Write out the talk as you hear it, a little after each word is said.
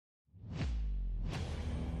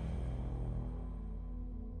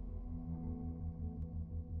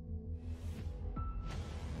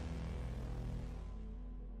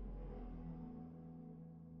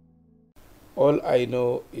All I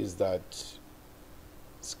know is that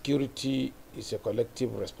security is a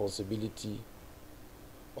collective responsibility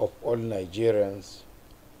of all Nigerians,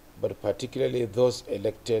 but particularly those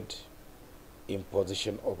elected in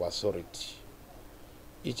position of authority.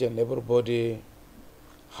 Each and everybody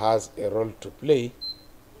has a role to play,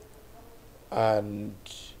 and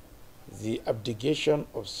the abdication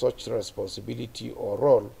of such responsibility or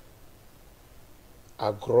role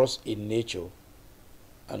are gross in nature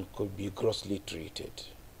and could be grossly treated.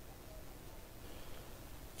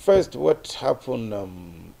 First, what happened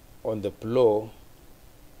on the floor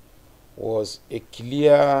was a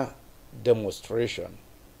clear demonstration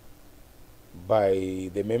by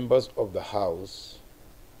the members of the House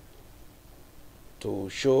to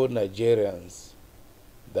show Nigerians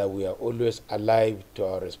that we are always alive to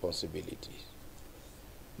our responsibilities.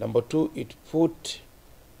 Number two, it put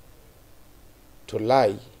to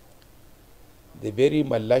lie the very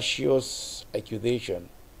malicious accusation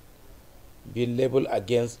being leveled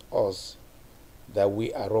against us that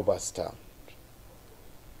we are rubber stamped.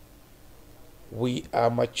 We are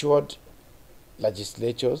matured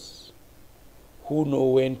legislators who know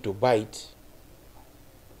when to bite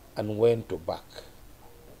and when to back.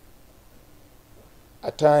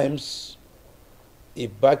 At times, if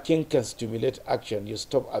backing can stimulate action, you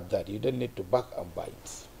stop at that. You don't need to back and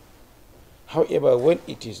bite. However, when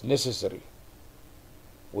it is necessary,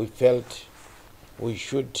 we felt we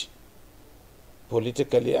should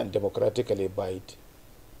politically and democratically bite,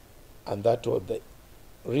 and that was the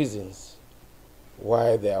reasons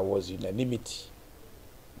why there was unanimity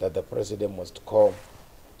that the president must come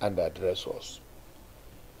and address us.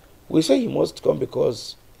 We say he must come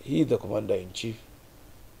because he is the commander-in-chief.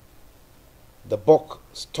 The buck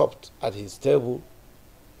stopped at his table.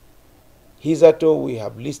 Hitherto we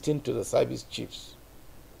have listened to the service chiefs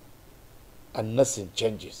and nothing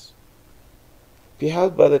changes.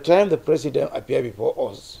 Perhaps by the time the president appeared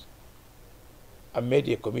before us and made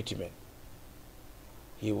a commitment,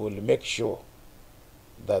 he will make sure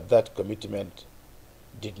that that commitment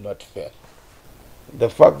did not fail. The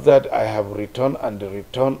fact that I have returned and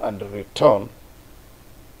returned and returned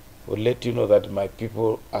will let you know that my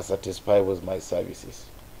people are satisfied with my services.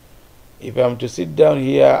 If I'm to sit down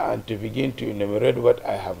here and to begin to enumerate what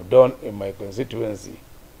I have done in my constituency,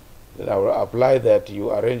 then I will apply that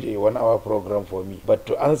you arrange a 1-hour program for me. But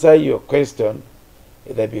to answer your question,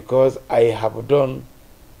 is that because I have done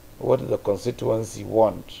what the constituency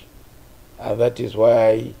wants, and that is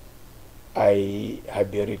why I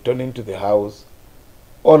have been returning to the house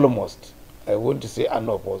almost, I won't say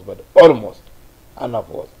unopposed, but almost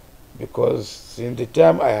unopposed. Because since the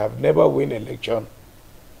time I have never won election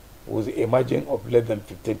with a margin of less than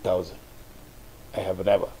 15,000. I have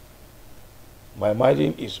never. My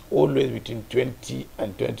margin is always between 20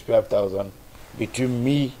 and 25,000 between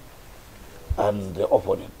me and the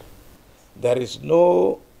opponent. There is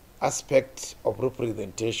no aspect of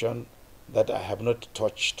representation that I have not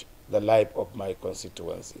touched the life of my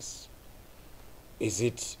constituencies. Is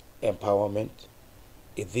it empowerment?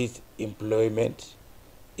 Is it employment?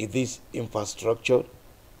 Is this infrastructure?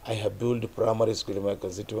 I have built primary school in my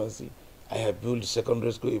constituency. I have built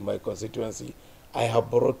secondary school in my constituency. I have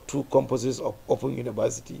brought 2 campuses of Open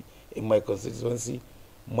University in my constituency.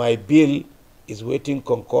 My bill is waiting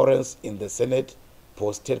concurrence in the Senate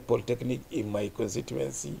for State Polytechnic in my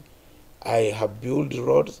constituency. I have built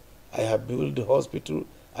roads. I have built hospital.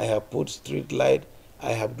 I have put street light.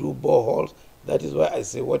 I have do boreholes. That is why I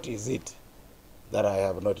say, what is it that I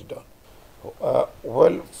have not done?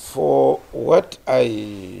 Well, for what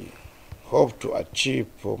I hope to achieve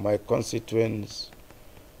for my constituents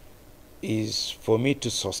is for me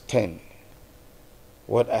to sustain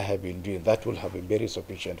what I have been doing. That will have been very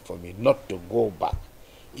sufficient for me, not to go back.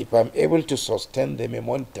 If I'm able to sustain the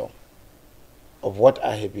momentum of what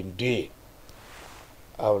I have been doing,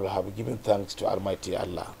 I will have given thanks to Almighty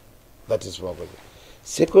Allah. That is one.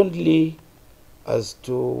 Secondly, as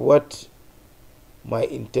to what my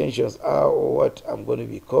intentions are or what I'm going to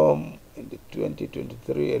become in the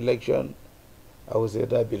 2023 election, I would say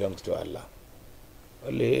that belongs to Allah.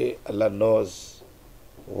 Only Allah knows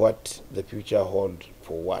what the future holds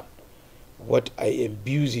for one. What I am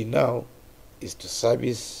busy now is to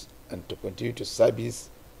service and to continue to service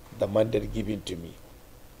the mandate given to me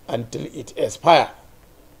until it expires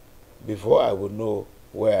before I will know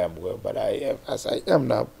where I'm going. But as I am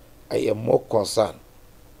now, I am more concerned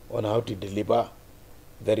on how to deliver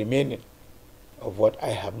the remaining of what I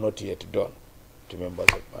have not yet done to members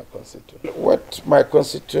of my constituency. What my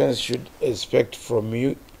constituents should expect from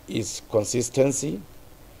you is consistency,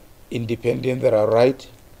 independence that are right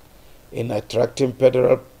in attracting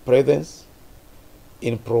federal presence,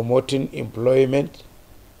 in promoting employment,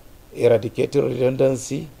 eradicating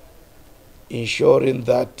redundancy, ensuring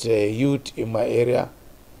that youth in my area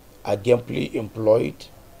are gainfully employed.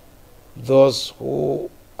 Those who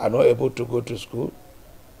are not able to go to school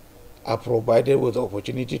are provided with the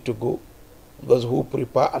opportunity to go. Those who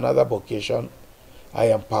prepare another vocation are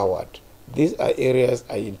empowered. These are areas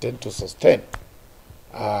I intend to sustain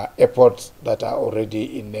efforts that are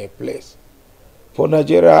already in place. For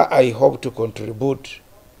Nigeria, I hope to contribute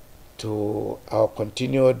to our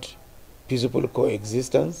continued peaceful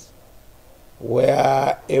coexistence,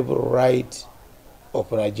 where every right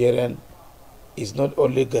of Nigerian is not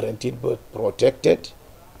only guaranteed but protected,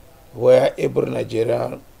 where every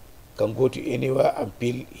Nigerian can go to anywhere and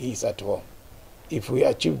feel he is at home. If we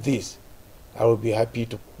achieve this, I will be happy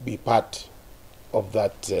to be part of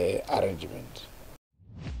that arrangement.